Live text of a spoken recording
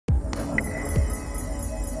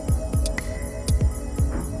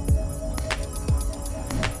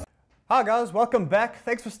Hi guys, welcome back.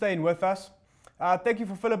 Thanks for staying with us. Thank you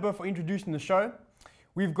for Philippa for introducing the show.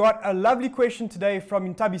 We've got a lovely question today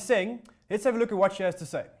from Intabi Singh. Let's have a look at what she has to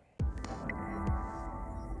say.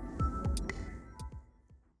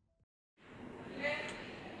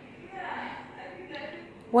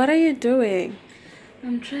 What are you doing?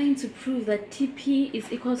 I'm trying to prove that TP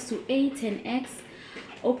is equals to a tan x,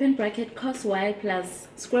 open bracket, cos y plus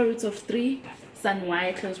square root of 3 sin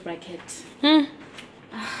y, close bracket.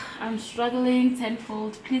 I'm struggling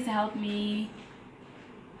tenfold. Please help me.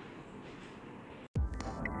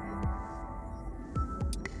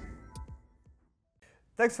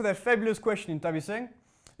 Thanks for that fabulous question, Intabi Singh.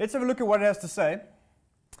 Let's have a look at what it has to say.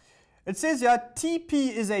 It says here,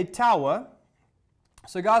 TP is a tower.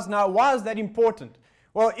 So guys, now why is that important?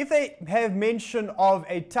 Well, if they have mention of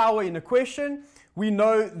a tower in a question, we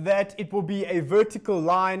know that it will be a vertical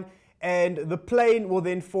line and the plane will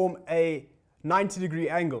then form a 90-degree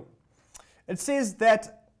angle. It says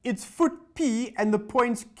that its foot P and the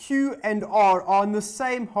points Q and R are on the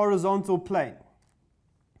same horizontal plane.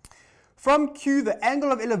 From Q, the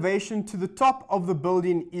angle of elevation to the top of the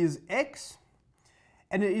building is X,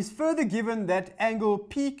 and it is further given that angle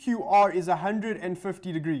PQR is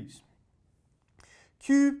 150 degrees.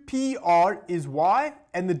 QPR is Y,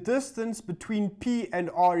 and the distance between P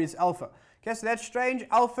and R is alpha. Okay, so that's strange.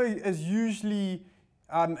 Alpha is usually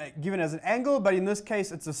given as an angle, but in this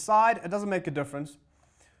case it's a side. It doesn't make a difference.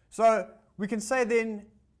 So we can say then,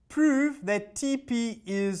 prove that TP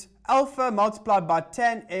is alpha multiplied by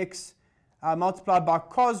tan X multiplied by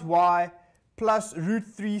cos Y plus root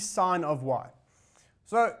 3 sine of Y.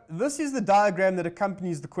 So this is the diagram that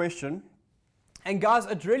accompanies the question. And guys,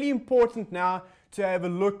 it's really important now to have a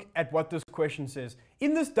look at what this question says.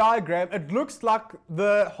 In this diagram, it looks like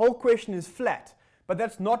the whole question is flat, but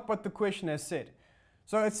that's not what the question has said.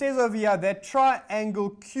 So it says over here that triangle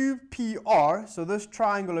QPR, so this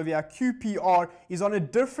triangle over here, QPR, is on a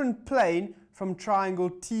different plane from triangle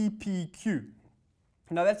TPQ.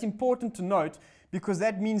 Now that's important to note because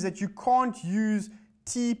that means that you can't use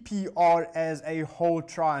TPR as a whole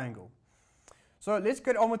triangle. So let's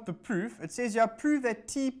get on with the proof. It says here, prove that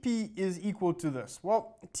TP is equal to this.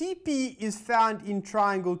 Well, TP is found in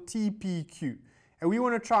triangle TPQ. And we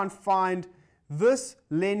want to try and find this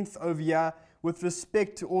length over here with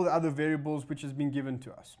respect to all the other variables which has been given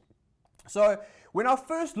to us. So when I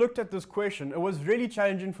first looked at this question, it was really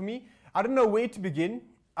challenging for me. I didn't know where to begin,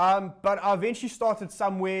 but I eventually started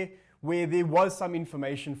somewhere where there was some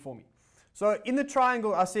information for me. So in the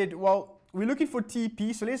triangle, I said, well, we're looking for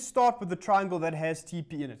TP, so let's start with the triangle that has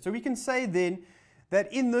TP in it. So we can say then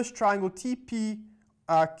that in this triangle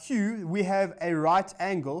TPQ, we have a right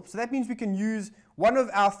angle. So that means we can use one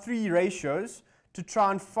of our three ratios to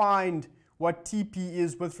try and find what TP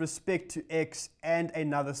is with respect to X and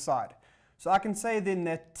another side. So I can say then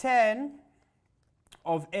that tan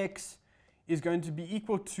of X is going to be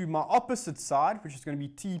equal to my opposite side, which is going to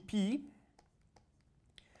be TP,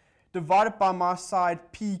 divided by my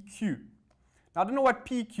side PQ. Now, I don't know what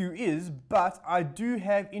PQ is, but I do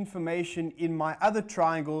have information in my other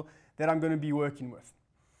triangle that I'm going to be working with.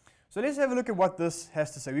 So let's have a look at what this has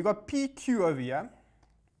to say. We've got PQ over here.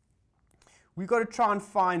 We've got to try and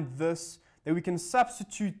find this, that we can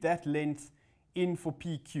substitute that length in for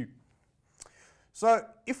PQ. So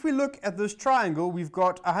if we look at this triangle, we've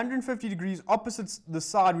got 150 degrees opposite the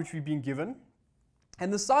side which we've been given.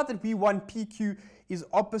 And the side that we want PQ is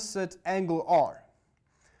opposite angle R.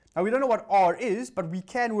 Now we don't know what R is, but we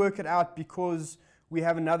can work it out because we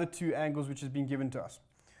have another two angles which has been given to us.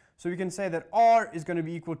 So we can say that R is going to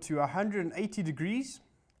be equal to 180 degrees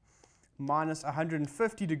minus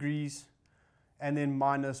 150 degrees and then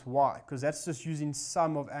minus Y, because that's just using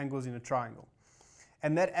sum of angles in a triangle.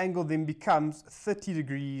 And that angle then becomes 30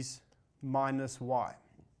 degrees minus Y.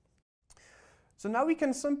 So now we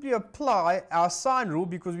can simply apply our sine rule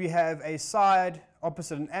because we have a side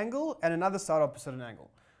opposite an angle and another side opposite an angle.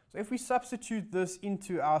 So if we substitute this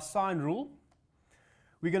into our sine rule,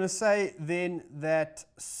 we're going to say then that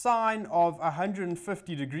sine of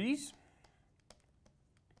 150 degrees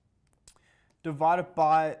divided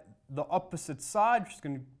by the opposite side, which is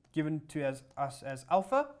going to be given to us as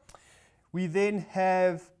alpha. We then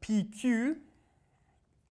have PQ.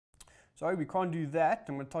 Sorry, we can't do that.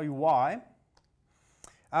 I'm going to tell you why.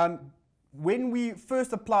 When we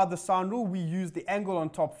first apply the sine rule, we use the angle on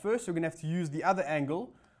top first, so we're going to have to use the other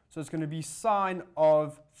angle. So it's going to be sine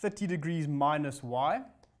of 30 degrees minus Y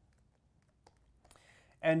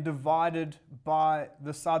and divided by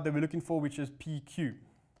the side that we're looking for, which is PQ.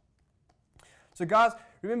 So guys,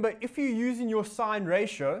 remember, if you're using your sine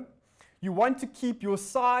ratio, you want to keep your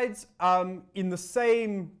sides in the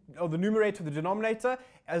same, or the numerator, the denominator,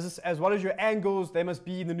 as well as your angles. They must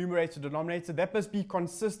be in the numerator, denominator. That must be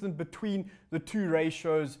consistent between the two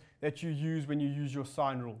ratios that you use when you use your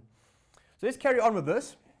sine rule. So let's carry on with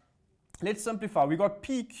this. Let's simplify. We got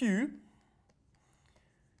PQ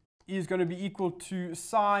is going to be equal to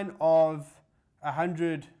sine of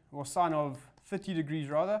 100, or sine of 30 degrees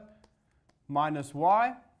rather, minus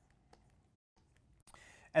y.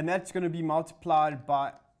 And that's going to be multiplied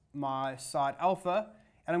by my side alpha.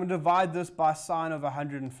 And I'm going to divide this by sine of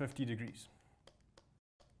 150 degrees.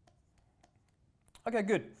 Okay,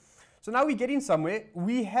 good. So now we're getting somewhere.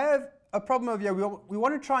 We have a problem over here. We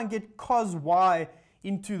want to try and get cos y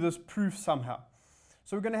into this proof somehow.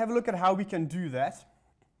 So we're going to have a look at how we can do that.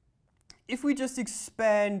 If we just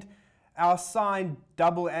expand our sine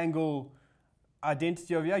double angle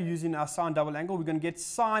identity over here using our sine double angle, we're going to get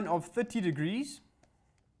sine of 30 degrees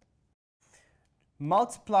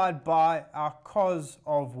multiplied by our cos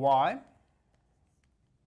of y.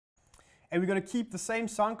 And we're going to keep the same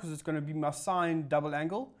sign because it's going to be my sine double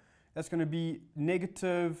angle. That's going to be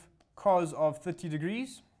negative cos of 30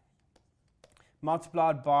 degrees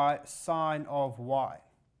multiplied by sine of y.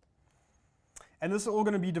 And this is all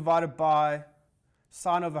going to be divided by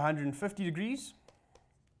sine of 150 degrees.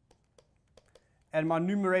 And my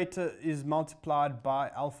numerator is multiplied by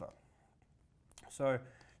alpha. So I'm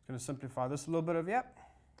going to simplify this a little bit over here.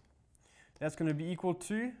 That's going to be equal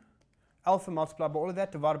to alpha multiplied by all of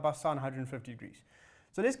that divided by sine 150 degrees.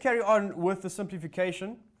 So let's carry on with the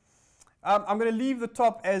simplification. I'm going to leave the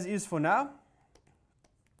top as is for now.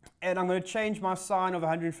 And I'm going to change my sine of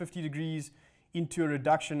 150 degrees into a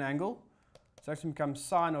reduction angle. So it becomes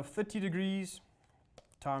sine of 30 degrees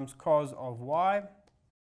times cos of y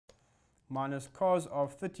minus cos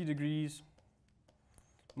of 30 degrees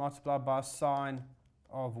multiplied by sine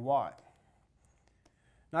of y.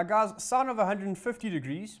 Now guys, sine of 150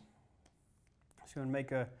 degrees, just going to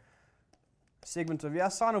make a segment of here,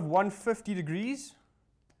 sine of 150 degrees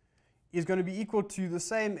is going to be equal to the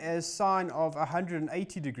same as sine of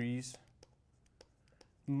 180 degrees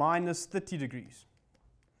minus 30 degrees.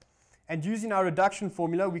 And using our reduction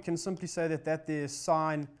formula, we can simply say that that there is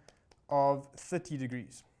sine of 30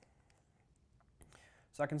 degrees.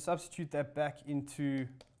 So I can substitute that back into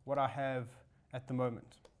what I have at the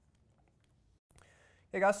moment.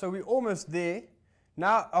 Okay guys, so we're almost there.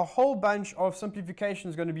 Now a whole bunch of simplification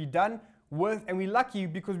is going to be done with, and we're lucky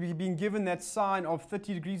because we've been given that sine of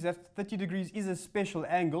 30 degrees. That 30 degrees is a special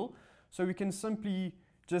angle, so we can simply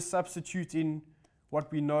just substitute in what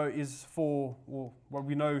we know is for, or what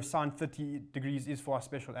we know sine 30 degrees is for our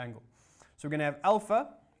special angle. So we're going to have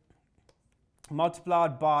alpha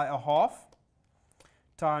multiplied by a half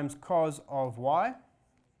times cos of y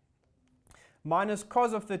minus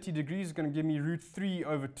cos of 30 degrees is going to give me root 3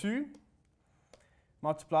 over 2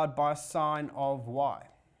 multiplied by sine of y.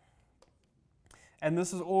 And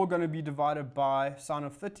this is all going to be divided by sine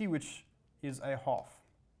of 30, which is a half.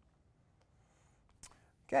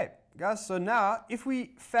 Okay, guys, so now if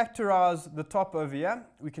we factorize the top over here,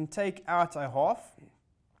 we can take out a half.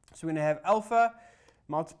 So we're going to have alpha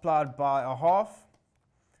multiplied by a half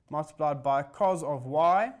multiplied by cos of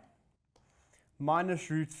y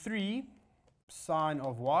minus root 3 sine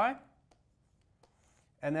of y.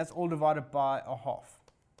 And that's all divided by a half.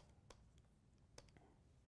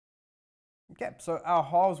 Okay, so our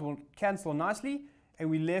halves will cancel nicely, and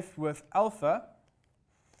we're left with alpha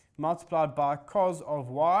multiplied by cos of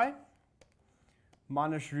y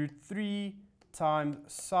minus root 3 times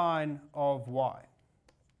sine of y.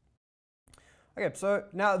 Okay, so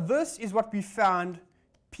now this is what we found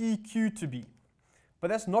PQ to be. But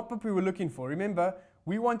that's not what we were looking for. Remember,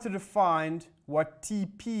 we wanted to find what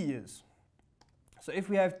TP is. So if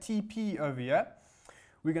we have TP over here,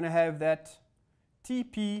 we're going to have that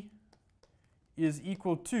TP is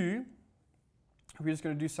equal to, we're just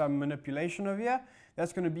going to do some manipulation over here,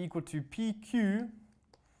 that's going to be equal to PQ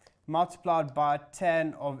multiplied by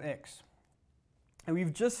tan of x. And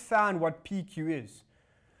we've just found what PQ is.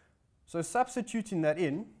 So substituting that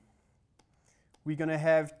in, we're going to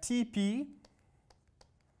have TP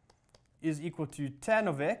is equal to tan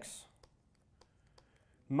of x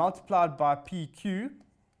multiplied by PQ,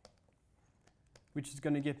 which is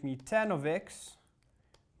going to get me tan of x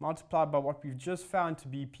multiplied by what we've just found to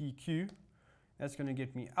be PQ. That's going to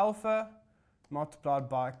get me alpha multiplied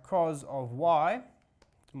by cos of y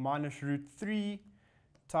minus root 3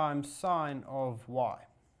 times sine of y.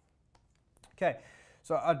 Okay,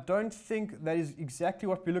 so I don't think that is exactly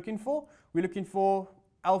what we're looking for. We're looking for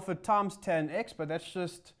alpha times tan x, but that's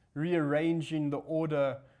just rearranging the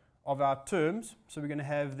order of our terms. So we're going to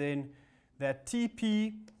have then that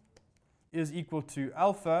TP is equal to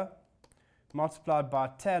alpha multiplied by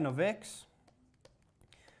tan of x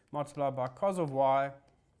multiplied by cos of y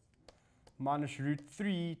minus root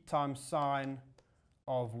 3 times sine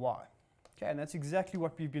of y. Okay, and that's exactly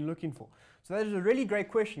what we've been looking for. So that is a really great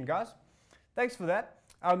question, guys. Thanks for that.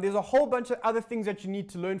 There's a whole bunch of other things that you need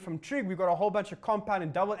to learn from trig. We've got a whole bunch of compound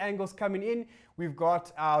and double angles coming in. We've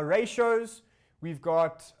got our ratios. We've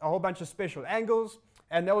got a whole bunch of special angles.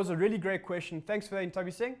 And that was a really great question. Thanks for that,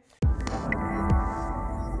 Intabi Singh.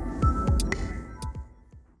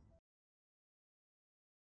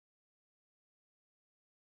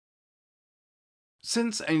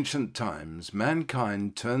 Since ancient times,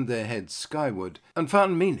 mankind turned their heads skyward and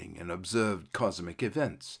found meaning in observed cosmic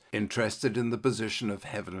events. Interested in the position of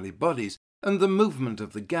heavenly bodies and the movement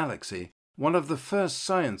of the galaxy, one of the first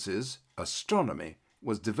sciences, astronomy,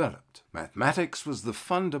 was developed. Mathematics was the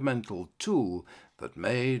fundamental tool that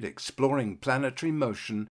made exploring planetary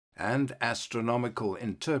motion and astronomical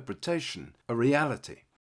interpretation a reality.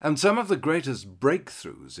 And some of the greatest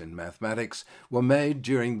breakthroughs in mathematics were made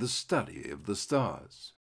during the study of the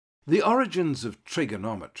stars. The origins of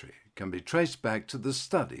trigonometry can be traced back to the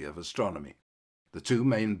study of astronomy. The two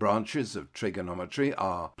main branches of trigonometry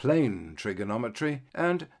are plane trigonometry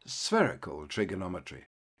and spherical trigonometry.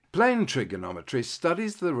 Plane trigonometry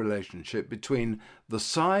studies the relationship between the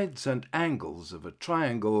sides and angles of a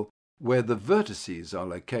triangle where the vertices are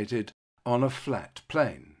located on a flat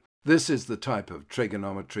plane. This is the type of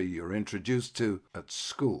trigonometry you're introduced to at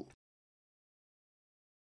school.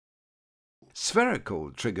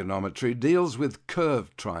 Spherical trigonometry deals with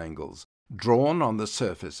curved triangles drawn on the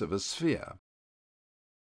surface of a sphere.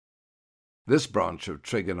 This branch of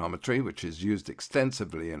trigonometry, which is used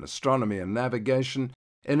extensively in astronomy and navigation,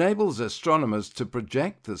 enables astronomers to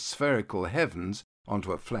project the spherical heavens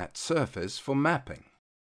onto a flat surface for mapping.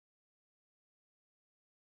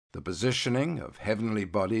 The positioning of heavenly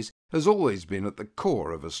bodies has always been at the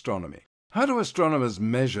core of astronomy. How do astronomers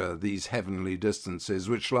measure these heavenly distances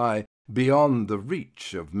which lie beyond the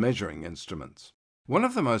reach of measuring instruments? One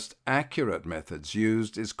of the most accurate methods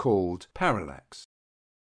used is called parallax.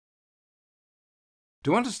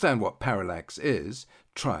 To understand what parallax is,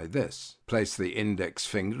 try this. Place the index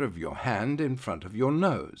finger of your hand in front of your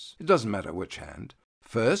nose. It doesn't matter which hand.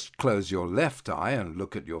 First, close your left eye and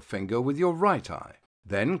look at your finger with your right eye.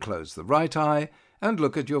 Then close the right eye and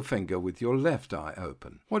look at your finger with your left eye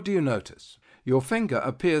open. What do you notice? Your finger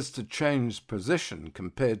appears to change position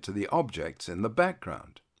compared to the objects in the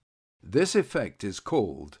background. This effect is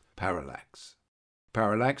called parallax.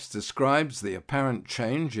 Parallax describes the apparent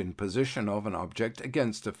change in position of an object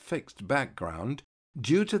against a fixed background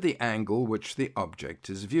due to the angle which the object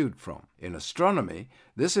is viewed from. In astronomy,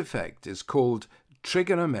 this effect is called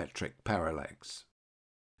trigonometric parallax.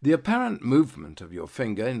 The apparent movement of your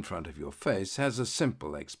finger in front of your face has a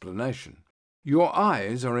simple explanation. Your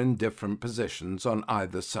eyes are in different positions on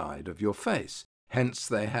either side of your face, hence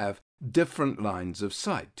they have different lines of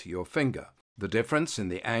sight to your finger. The difference in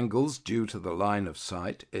the angles due to the line of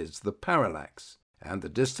sight is the parallax, and the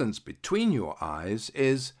distance between your eyes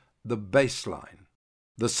is the baseline.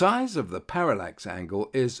 The size of the parallax angle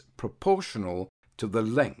is proportional to the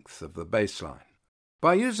length of the baseline.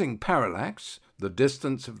 By using parallax, the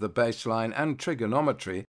distance of the baseline, and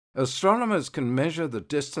trigonometry, astronomers can measure the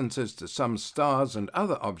distances to some stars and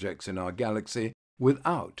other objects in our galaxy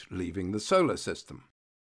without leaving the solar system.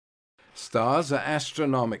 Stars are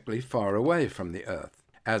astronomically far away from the Earth.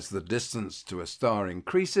 As the distance to a star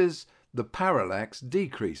increases, the parallax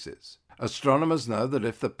decreases. Astronomers know that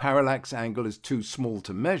if the parallax angle is too small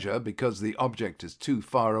to measure because the object is too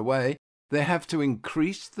far away, they have to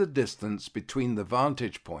increase the distance between the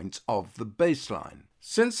vantage points of the baseline.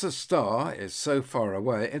 Since a star is so far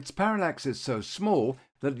away, its parallax is so small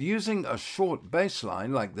that using a short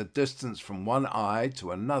baseline, like the distance from one eye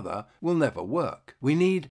to another, will never work. We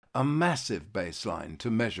need a massive baseline to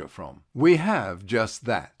measure from. We have just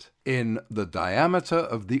that in the diameter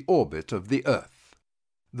of the orbit of the Earth.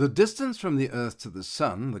 The distance from the Earth to the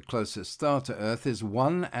Sun, the closest star to Earth, is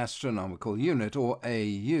 1 astronomical unit, or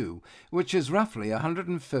AU, which is roughly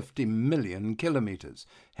 150 million kilometers.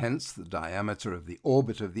 Hence, the diameter of the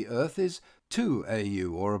orbit of the Earth is 2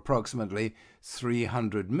 AU, or approximately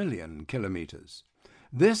 300 million kilometers.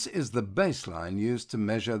 This is the baseline used to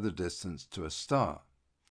measure the distance to a star.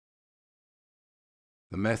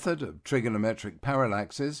 The method of trigonometric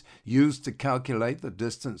parallaxes used to calculate the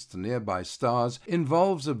distance to nearby stars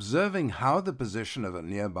involves observing how the position of a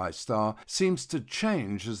nearby star seems to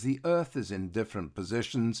change as the Earth is in different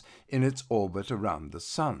positions in its orbit around the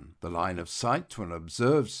Sun. The line of sight to an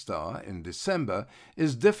observed star in December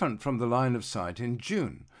is different from the line of sight in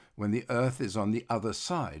June, when the Earth is on the other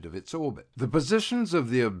side of its orbit. The positions of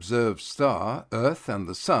the observed star, Earth, and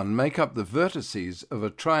the Sun make up the vertices of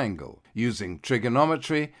a triangle. Using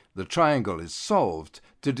trigonometry, the triangle is solved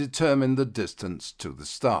to determine the distance to the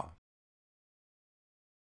star.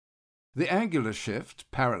 The angular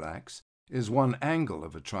shift, parallax, is one angle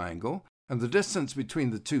of a triangle, and the distance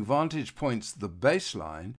between the two vantage points, the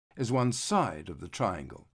baseline, is one side of the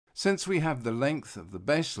triangle. Since we have the length of the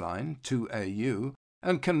baseline, 2AU,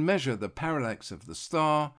 and can measure the parallax of the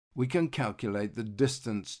star, we can calculate the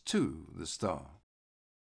distance to the star.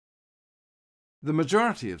 The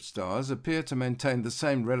majority of stars appear to maintain the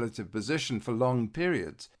same relative position for long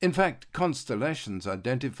periods. In fact, constellations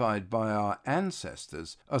identified by our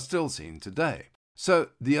ancestors are still seen today. So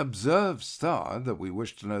the observed star that we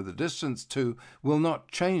wish to know the distance to will not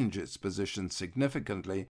change its position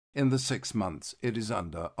significantly in the 6 months it is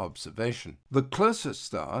under observation. The closest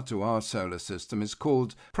star to our solar system is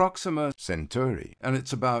called Proxima Centauri, and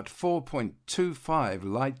it's about 4.25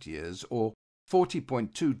 light-years or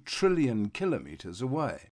 40.2 trillion kilometres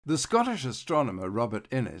away. The Scottish astronomer Robert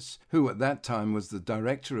Innes, who at that time was the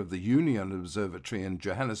director of the Union Observatory in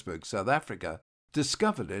Johannesburg, South Africa,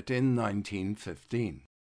 discovered it in 1915.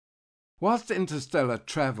 Whilst interstellar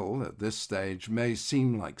travel at this stage may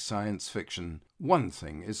seem like science fiction, one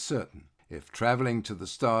thing is certain. If travelling to the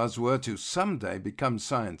stars were to someday become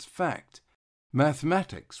science fact,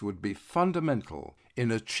 mathematics would be fundamental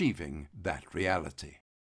in achieving that reality.